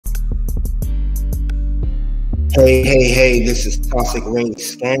Hey, this is Toxic Ring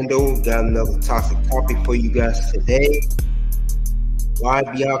Scandal. Got another toxic topic for you guys today. Why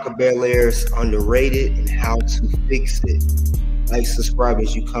Bianca Belair is underrated and how to fix it. Like, subscribe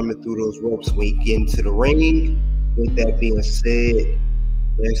as you coming through those ropes when you get into the ring. With that being said,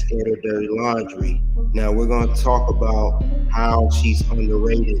 let's get her dirty laundry. Now we're going to talk about how she's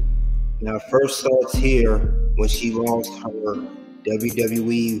underrated. Now, first starts here when she lost her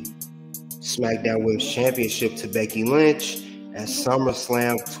WWE SmackDown Women's Championship to Becky Lynch at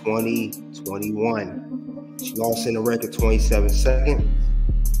SummerSlam 2021. She lost in a record 27 seconds.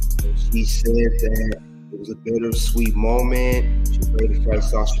 She said that it was a bittersweet moment. She waited for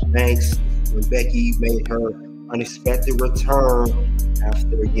Sasha Banks when Becky made her unexpected return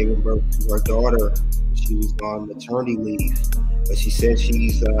after giving birth to her daughter. She was on maternity leave. But she said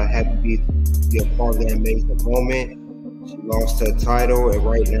she's happy to be a part of that amazing moment. She lost her title, and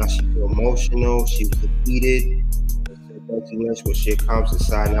right now she feels emotional. She was defeated. Becky Lynch, when she comes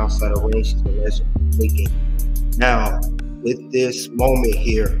inside and outside the ring, she's allegedly thinking. Now, with this moment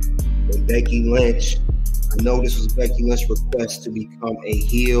here, when Becky Lynch, I know this was Becky Lynch's request to become a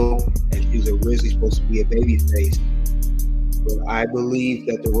heel, and she was originally supposed to be a babyface. But I believe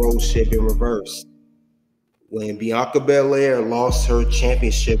that the roles should have been reversed. When Bianca Belair lost her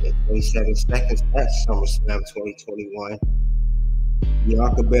championship in 27 seconds at SummerSlam 2021,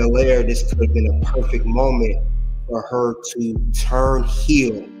 Bianca Belair, this could have been a perfect moment for her to turn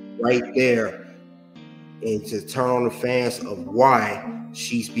heel right there and to turn on the fans of why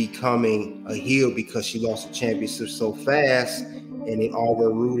she's becoming a heel, because she lost the championship so fast and they all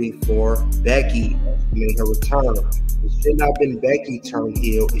were rooting for Becky to make her return. It should not have been Becky turned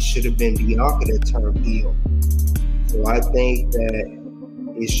heel. It should have been Bianca that turned heel. So I think that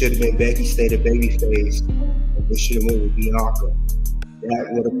it should have been Becky stayed a babyface, and they should have moved with Bianca.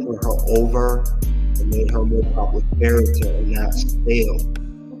 That would have put her over and made her more popular character and not stale.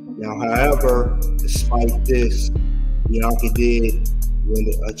 Now, however, despite this, Bianca did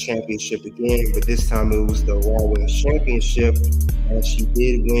win a championship again, but this time it was the Raw Women's Championship, and she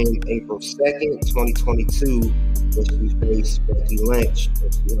did win April 2nd, 2022, when she faced Becky Lynch.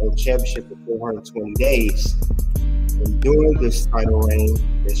 She held the championship for 420 days. And during this title reign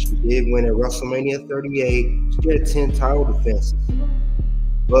that she did win at WrestleMania 38, she had 10 title defenses.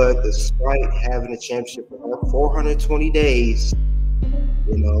 But despite having a championship for 420 days,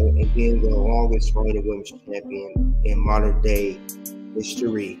 and being the longest reigning women's champion in modern day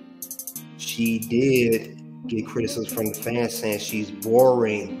history, she did get criticism from the fans saying she's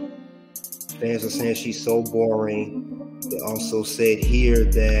boring. Fans are saying she's so boring. They also said here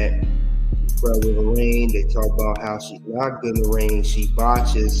that with the ring, they talk about how she's not good in the ring, she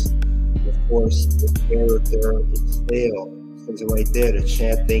botches. Of course, the character is stale. It says it right there, the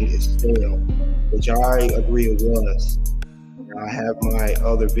chant thing is stale, which I agree it was. I have my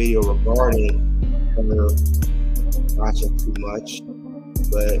other video regarding her watching too much,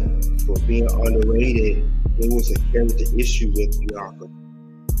 but for being underrated, it was a character issue with Bianca.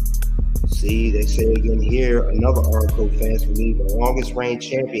 See, they say again here, another article, fans believe the longest reigning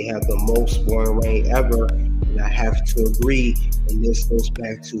champion had the most boring reign ever, and I have to agree, and this goes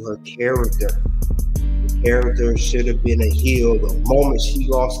back to her character. The character should have been a heel the moment she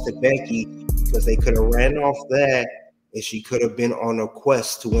lost to Becky, because they could have ran off that, and she could have been on a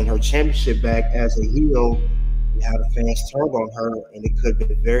quest to win her championship back as a heel, and how the fans turned on her, and it could have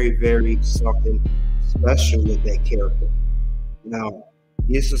been very, very something special with that character. Now,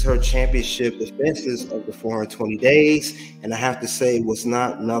 this is her championship defenses of the 420 days, and I have to say it was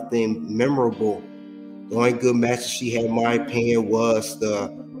nothing memorable. The only good match she had, in my opinion, was the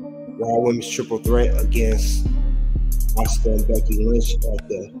Raw Women's Triple Threat against Asuka and Becky Lynch at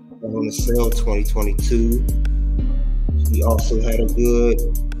the Hell in a Cell 2022. She also had a good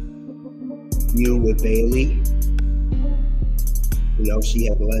feud with Bayley. She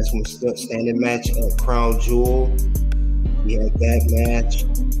had the last one standing match at Crown Jewel. She had that match.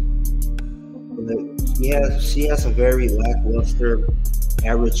 But she has some very lackluster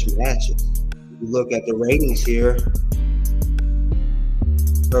average matches. If you look at the ratings here,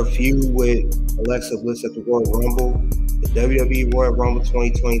 her feud with Alexa Bliss at the Royal Rumble, the WWE Royal Rumble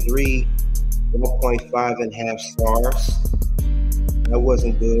 2023, 1.5 stars. That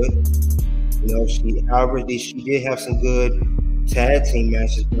wasn't good. She did have some good tag team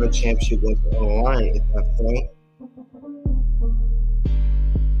matches, but her championship wasn't online at that point.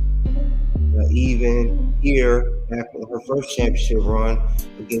 Even here, after her first championship run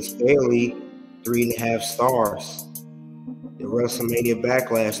against Bayley, 3.5 stars. The WrestleMania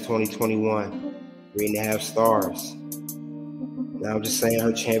Backlash 2021, 3.5 stars. Now I'm just saying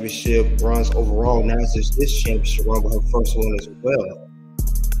her championship runs overall, not just this championship run, but her first one as well.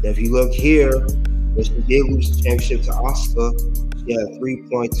 Now if you look here, when she did lose the championship to Asuka, she had a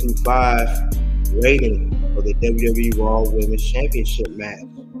 3.25 rating for the WWE Raw Women's Championship match.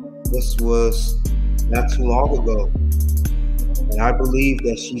 This was not too long ago. And I believe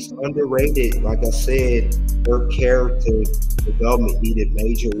that she's underrated. Like I said, her character development needed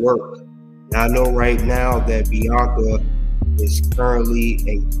major work. And I know right now that Bianca is currently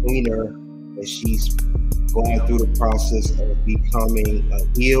a tweener, and she's going through the process of becoming a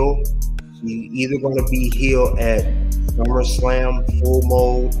heel. She's either going to be heel at SummerSlam full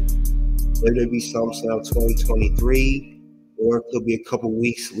mode, WWE SummerSlam 2023, or it could be a couple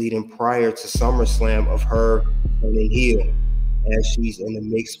weeks leading prior to SummerSlam of her turning heel, as she's in the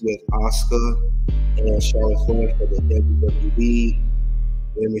mix with Asuka and Charlotte Flair for the WWE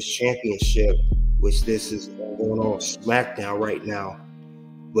Women's Championship, which this is going on SmackDown right now.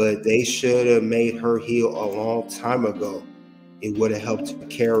 But they should have made her heel a long time ago. It would have helped her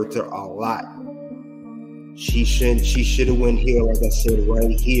character a lot. She should have went heel, like I said,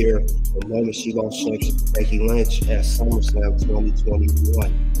 right here, the moment she lost championship to Becky Lynch at SummerSlam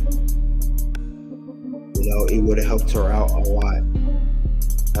 2021. You know, it would have helped her out a lot.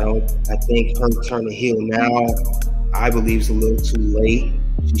 I think her turning heel now, I believe, is a little too late.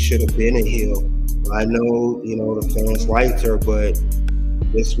 She should have been a heel. I know, you know, the fans liked her, but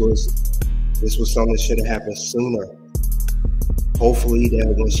this was something that should have happened sooner. Hopefully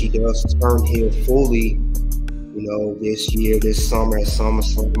that when she does turn heel fully, you know, this year, this summer at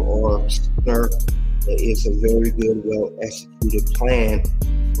SummerSlam or sooner, that it's a very good, well executed plan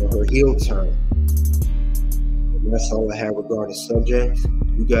for her heel turn. And that's all I have regarding the subject.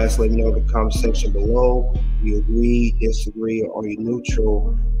 You guys let me know in the comment section below. You agree, disagree, or are you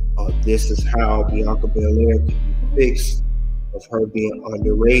neutral? This is how Bianca Belair can be fixed of her being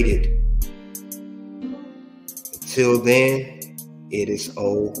underrated. Until then, it is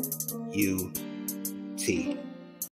OUT.